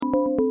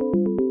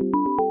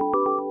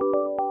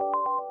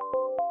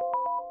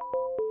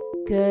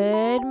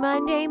Good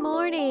Monday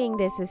morning.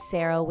 This is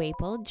Sarah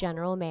Waple,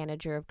 General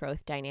Manager of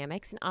Growth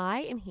Dynamics, and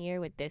I am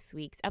here with this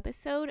week's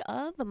episode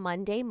of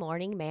Monday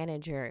Morning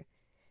Manager.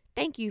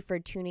 Thank you for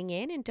tuning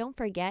in, and don't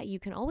forget you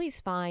can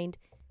always find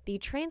the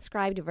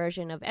transcribed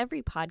version of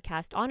every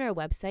podcast on our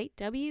website,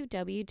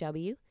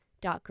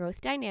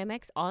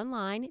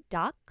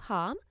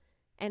 www.growthdynamicsonline.com,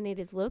 and it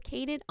is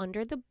located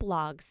under the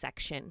blog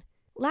section.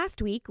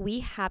 Last week, we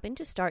happened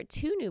to start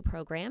 2 new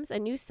programs, a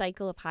new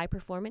cycle of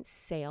high-performance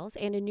sales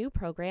and a new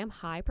program,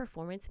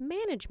 high-performance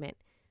management.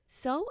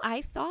 So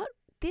I thought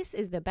this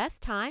is the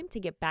best time to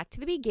get back to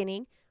the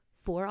beginning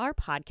for our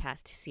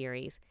podcast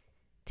series.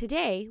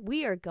 Today,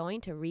 we are going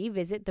to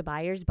revisit the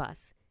buyer's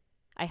bus.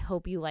 I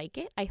hope you like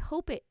it. I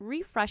hope it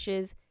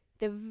refreshes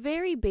the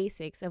very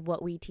basics of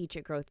what we teach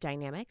at Growth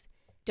Dynamics.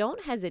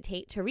 Don't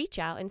hesitate to reach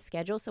out and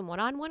schedule some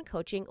one-on-one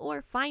coaching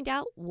or find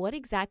out what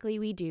exactly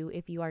we do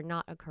if you are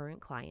not a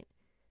current client.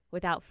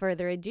 Without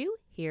further ado,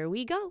 here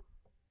we go.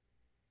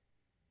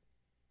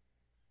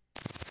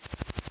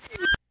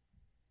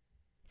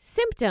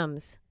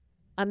 Symptoms.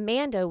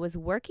 Amanda was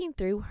working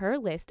through her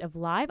list of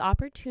live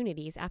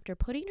opportunities after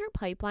putting her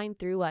pipeline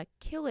through a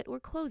kill it or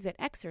close it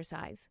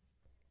exercise.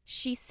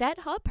 She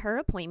set up her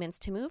appointments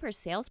to move her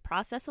sales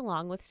process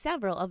along with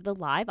several of the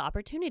live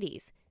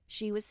opportunities.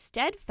 She was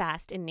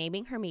steadfast in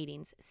naming her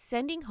meetings,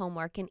 sending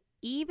homework, and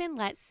even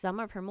let some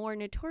of her more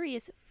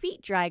notorious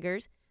feet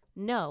draggers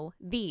know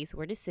these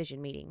were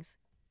decision meetings.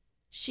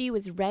 She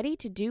was ready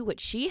to do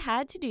what she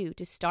had to do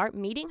to start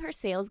meeting her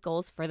sales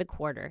goals for the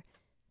quarter.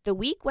 The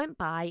week went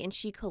by and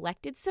she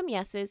collected some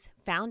yeses,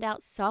 found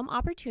out some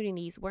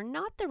opportunities were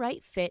not the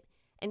right fit,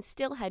 and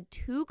still had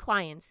 2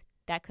 clients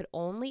that could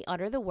only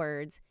utter the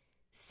words,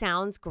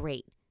 "Sounds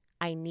great.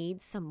 I need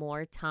some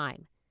more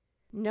time."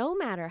 No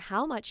matter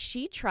how much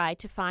she tried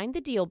to find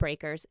the deal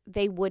breakers,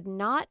 they would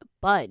not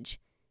budge.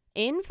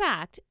 In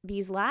fact,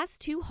 these last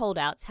 2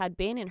 holdouts had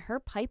been in her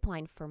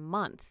pipeline for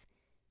months.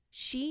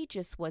 She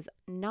just was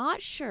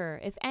not sure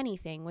if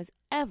anything was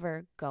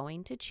ever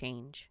going to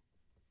change.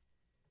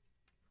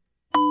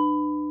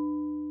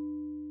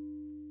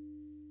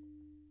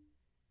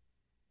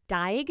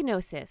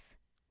 Diagnosis.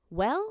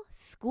 Well,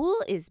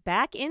 school is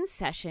back in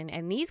session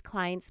and these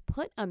clients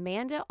put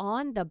Amanda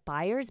on the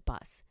buyer's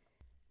bus.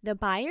 The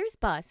buyer's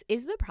bus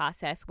is the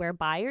process where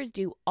buyers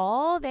do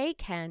all they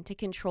can to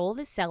control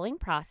the selling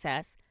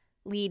process,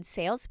 lead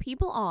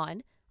salespeople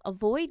on,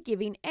 avoid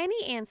giving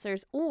any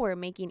answers or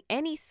making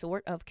any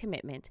sort of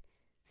commitment.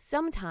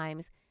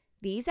 Sometimes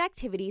these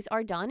activities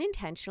are done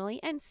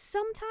intentionally and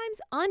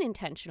sometimes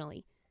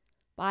unintentionally.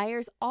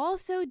 Buyers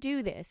also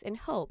do this in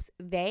hopes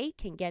they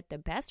can get the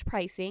best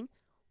pricing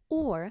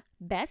or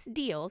best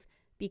deals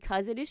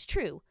because it is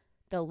true.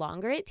 The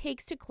longer it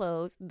takes to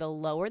close, the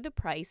lower the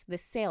price the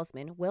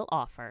salesman will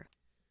offer.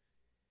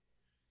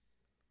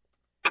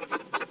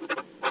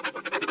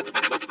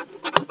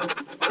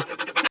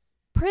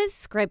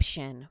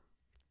 Prescription.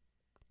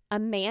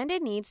 Amanda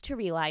needs to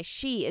realize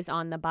she is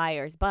on the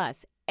buyer's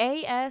bus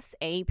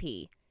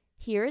ASAP.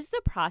 Here's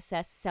the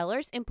process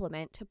sellers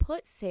implement to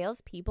put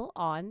salespeople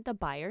on the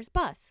buyer's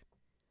bus.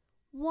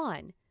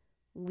 1.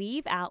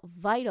 Leave out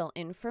vital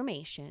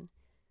information.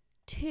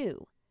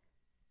 2.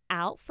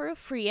 Out for a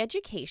free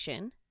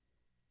education.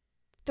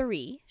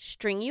 3.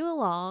 String you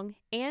along.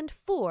 And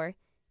 4.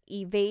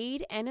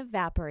 Evade and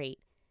evaporate.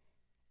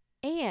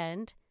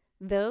 And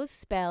those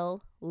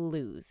spell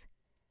lose.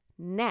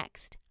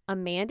 Next,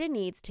 Amanda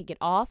needs to get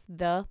off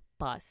the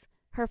bus.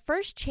 Her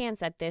first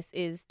chance at this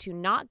is to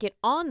not get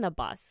on the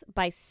bus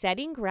by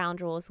setting ground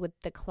rules with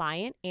the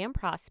client and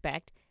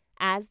prospect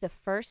as the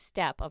first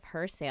step of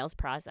her sales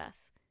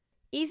process.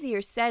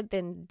 Easier said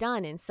than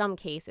done in some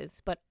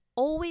cases, but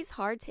always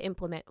hard to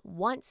implement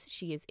once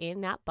she is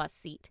in that bus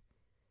seat.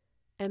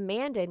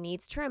 Amanda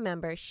needs to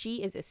remember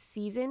she is a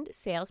seasoned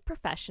sales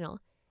professional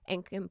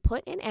and can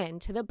put an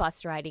end to the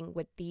bus riding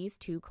with these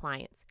 2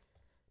 clients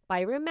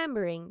by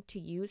remembering to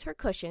use her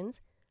cushions,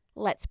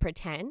 let's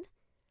pretend,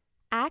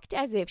 act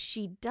as if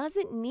she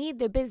doesn't need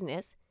the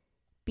business,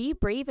 be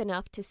brave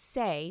enough to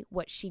say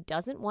what she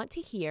doesn't want to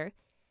hear,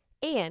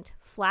 and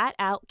flat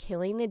out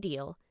killing the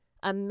deal.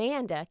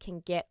 Amanda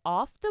can get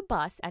off the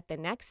bus at the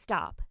next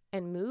stop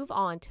and move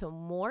on to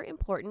more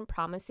important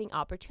promising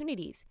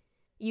opportunities.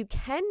 You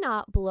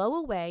cannot blow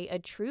away a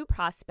true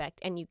prospect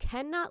and you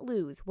cannot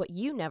lose what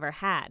you never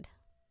had.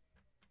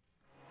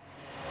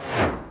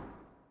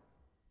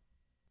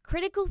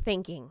 Critical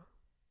thinking.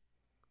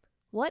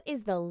 What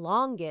is the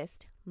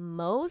longest,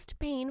 most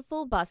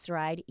painful bus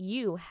ride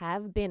you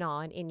have been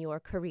on in your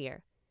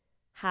career?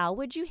 How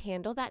would you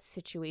handle that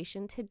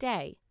situation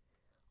today?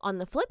 On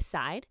the flip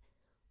side,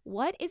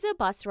 what is a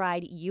bus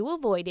ride you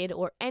avoided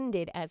or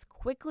ended as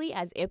quickly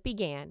as it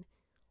began?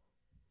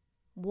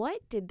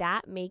 What did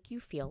that make you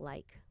feel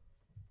like?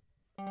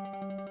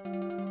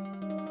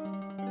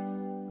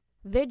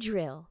 The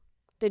drill.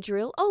 The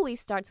drill always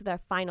starts with our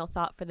final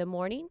thought for the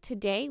morning.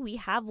 Today we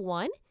have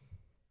one.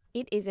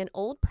 It is an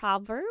old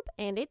proverb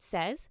and it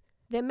says,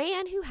 "The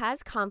man who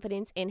has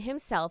confidence in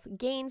himself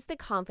gains the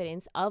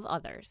confidence of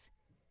others."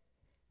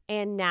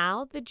 And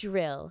now the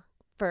drill.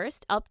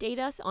 First, update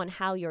us on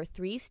how your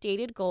 3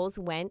 stated goals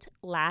went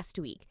last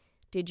week.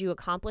 Did you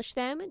accomplish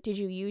them? Did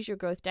you use your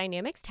growth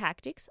dynamics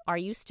tactics? Are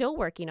you still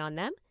working on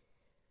them?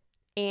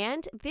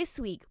 And this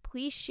week,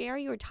 please share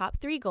your top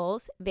 3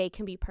 goals. They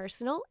can be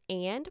personal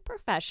and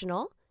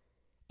professional,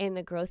 and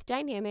the growth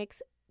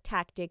dynamics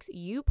tactics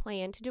you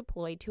plan to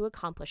deploy to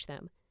accomplish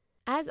them.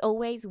 As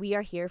always, we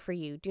are here for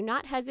you. Do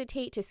not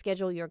hesitate to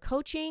schedule your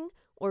coaching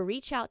or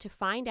reach out to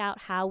find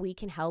out how we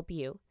can help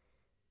you.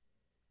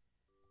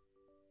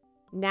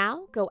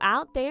 Now, go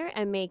out there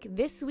and make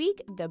this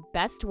week the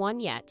best one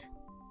yet.